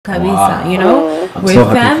Kabisa, Wow. you know, I'm we're so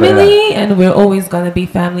happy for family and we're always gonna be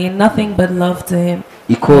family and nothing but love to him.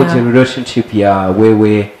 Ikoje relationship ya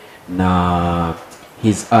wewe na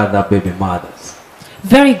his other baby mothers?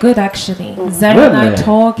 Very good, actually. Zari and I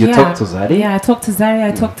talk. You talk to Zari? Yeah, I talk to Zari.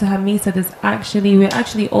 I talk to Hamisa. We're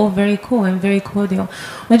actually all very cool and very cordial.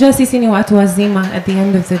 Unajua sisi ni watu wazima at the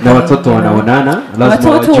end of the day. Na watoto wanaonana,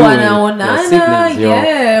 lazima watoto wajue wanaonana,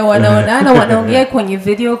 yeah, wanaonana, wanaongea kwenye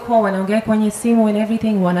video call, wanaongea kwenye simu and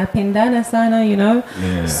everything, wanapendana sana, you know.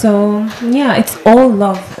 Yeah. So yeah, it's all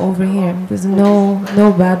love over here. There's no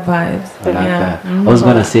bad vibes. I like that. Mm-hmm. I was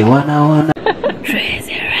gonna say wana.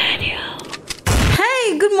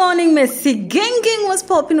 Good morning, Messi. Gang was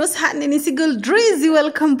popping, what's happening? It's your girl Drizzy.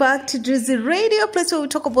 Welcome back to Drizzy Radio, place where we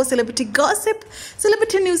talk about celebrity gossip,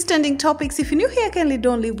 celebrity news, trending topics. If you're new here, kindly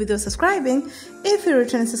don't leave without subscribing. If you're a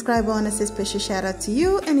returning subscriber, I want to say special shout out to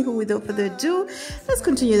you. Anywho, without further ado, let's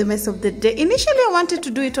continue the mess of the day. Initially, I wanted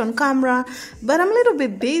to do it on camera, but I'm a little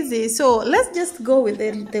bit busy, so let's just go with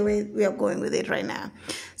it the way we are going with it right now.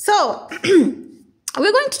 So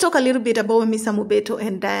we're going to talk a little bit about Hamisa Mobeto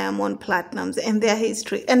and Diamond Platnumz and their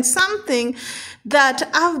history, and something that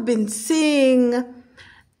I've been seeing,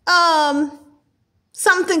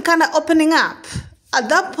 something kind of opening up. At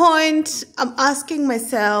that point, I'm asking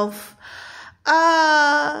myself,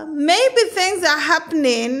 maybe things are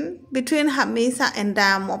happening between Hamisa and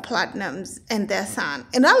Diamond Platnumz and their son,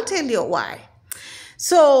 and I'll tell you why.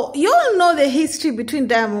 So, you all know the history between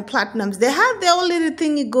Diamond Platnumz. They had their own little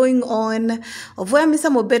thing going on of where Hamisa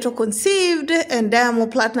Mobeto conceived and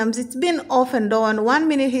Diamond Platnumz. It's been off and on. 1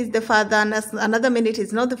 minute he's the father, and another minute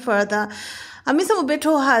he's not the father. Hamisa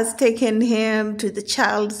Mobeto has taken him to the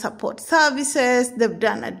child support services. They've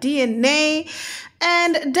done a DNA.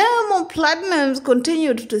 And Diamond Platnumz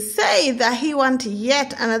continued to say that he wants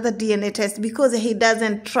yet another DNA test because he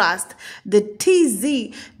doesn't trust the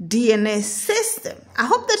TZ DNA system. I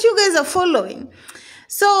hope that you guys are following.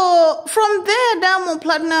 So from there, Diamond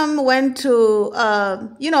Platnumz went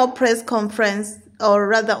to, press conference, or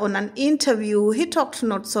rather on an interview. He talked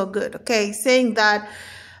not so good, okay, saying that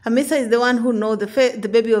Hamisa is the one who knows the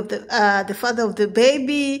baby of the father of the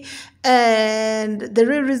baby, and the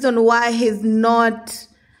real reason why he's not,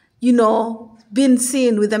 been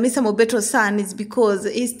seen with Hamisa Mobeto's son is because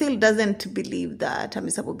he still doesn't believe that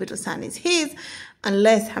Hamisa Mobeto's son is his,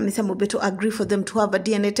 unless Hamisa Mobeto agree for them to have a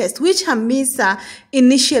DNA test, which Hamisa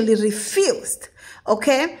initially refused.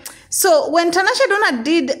 Okay, so when TANASHA Donna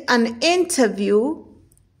did an interview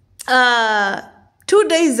 2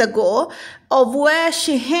 days ago, of where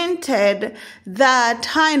she hinted that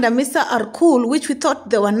her and Hamisa are cool, which we thought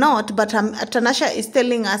they were not, but TANASHA is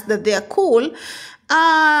telling us that they are cool.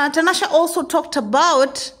 TANASHA also talked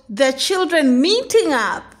about their children meeting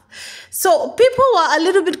up. So people were a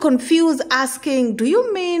little bit confused, asking, do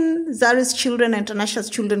you mean ZARI's children and TANASHA's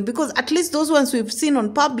children? Because at least those ones we've seen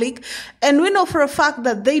on public, and we know for a fact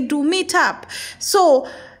that they do meet up. So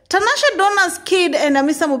TANASHA Donna's kid and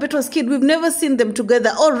Hamisa Mobeto's kid, we've never seen them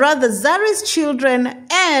together, or rather ZARI's children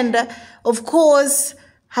and, of course,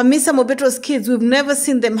 Hamisa Mobeto's kids, we've never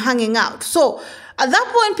seen them hanging out. So at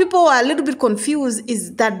that point, people were a little bit confused.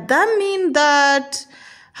 Is that mean that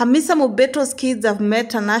Hamisa Mobeto's kids have met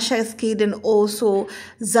TANASHA's kid and also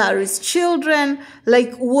ZARI's children?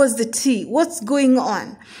 Like, what's the tea? What's going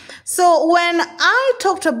on? So when I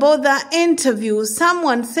talked about that interview,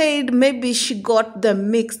 someone said maybe she got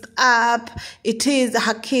them mixed up. It is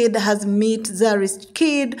her kid has met ZARI's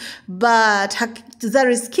kid, but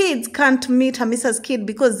ZARI's kids can't meet Hamisa's kid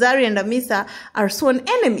because ZARI and Hamisa are sworn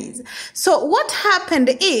enemies. So what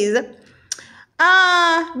happened is,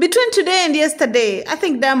 between today and yesterday, I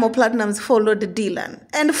think Diamond Platnumz followed Dylan.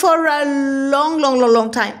 And for a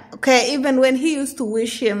long time, okay, even when he used to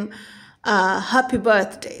wish him happy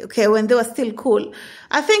birthday, okay, when they were still cool.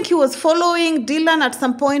 I think he was following Dylan at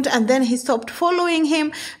some point, and then he stopped following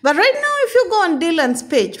him. But right now, if you go on Dylan's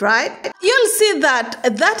page, right, you'll see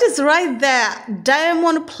that is right there,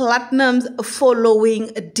 Diamond Platnumz following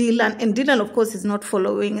Dylan. And Dylan, of course, is not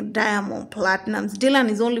following Diamond Platnumz. Dylan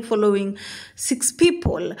is only following 6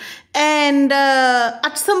 people. And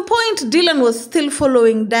at some point, Dylan was still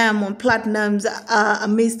following Diamond Platnumz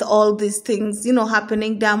amidst all these things,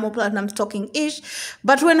 happening. Diamond Platnumz talking ish.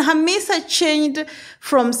 But when Hamisa changed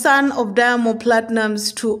from son of Diamond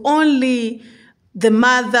Platnumz to only the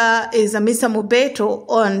mother is Hamisa Mobeto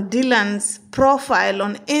on Dylan's profile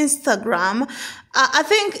on Instagram, I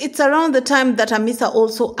think it's around the time that Hamisa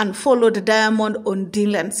also unfollowed Diamond on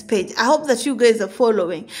Dylan's page. I hope that you guys are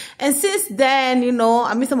following. And since then, you know,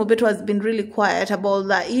 Hamisa Mobeto has been really quiet about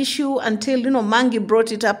that issue until, you know, Mangi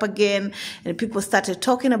brought it up again and people started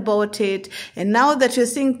talking about it. And now that you're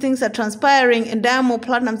seeing things are transpiring and Diamond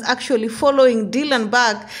Platnumz actually following Dylan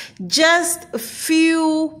back just a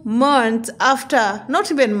few months after,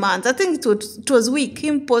 not even months, I think it was week,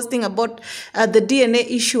 him posting about the DNA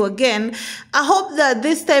issue again. I hope that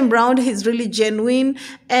this time round he's really genuine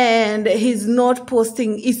and he's not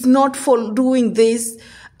posting, he's not for doing this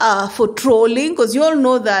for trolling, because you all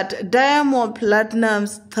know that Diamond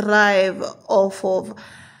Platnumz thrive off of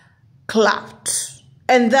clout.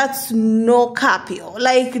 And that's no capio.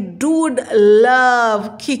 Like, dude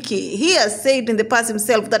love Kiki. He has said in the past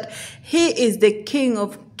himself that he is the king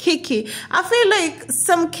of Kiki. I feel like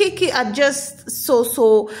some Kiki are just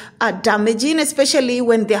so damaging, especially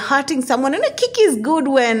when they're hurting someone. And Kiki is good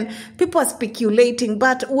when people are speculating,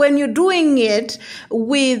 but when you're doing it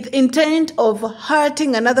with intent of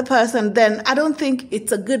hurting another person, then I don't think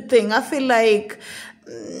it's a good thing. I feel like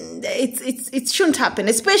it shouldn't happen,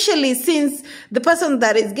 especially since the person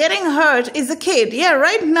that is getting hurt is a kid. Yeah,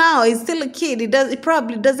 right now he's still a kid. He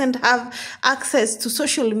probably doesn't have access to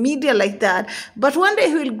social media like that, but one day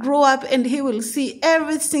he will grow up and he will see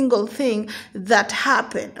every single thing that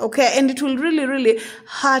happened, okay, and it will really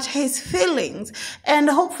hurt his feelings. And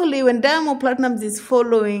hopefully when Diamond Platnumz is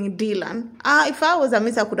following Dylan, if I was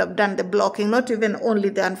Hamisa, I could have done the blocking, not even only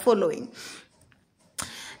the unfollowing.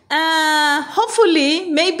 Hopefully,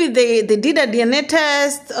 maybe they did a DNA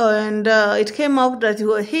test and it came out that it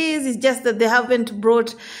was his. It's just that they haven't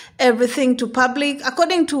brought everything to public.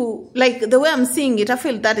 According to, like, the way I'm seeing it, I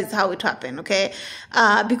feel that is how it happened, okay?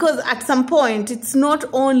 Because at some point, it's not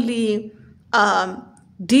only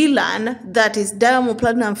Dylan that is Diamond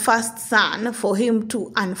Platnumz's first son for him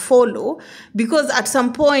to unfollow, because at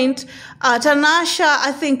some point Tanasha,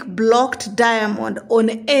 I think, blocked Diamond on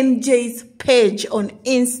NJ's page on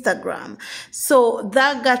Instagram. So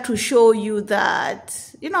that got to show you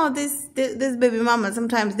that, you know, this baby mama,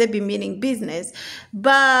 sometimes they be meaning business,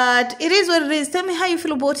 but it is what it is. Tell me how you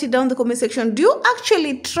feel about it down in the comment section. Do you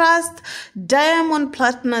actually trust Diamond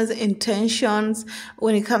Platnumz's intentions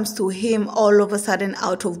when it comes to him all of a sudden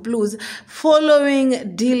out of blues following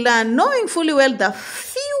Dylan, knowing fully well that a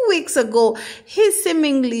few weeks ago he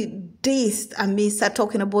seemingly dissed Hamisa,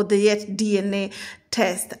 talking about the yet DNA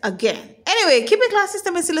test again? Anyway, keep it classy, stay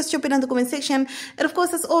messy, let's jump in the comment section. And of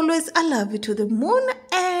course, as always, I love you to the moon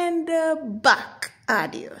and back.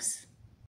 Adios.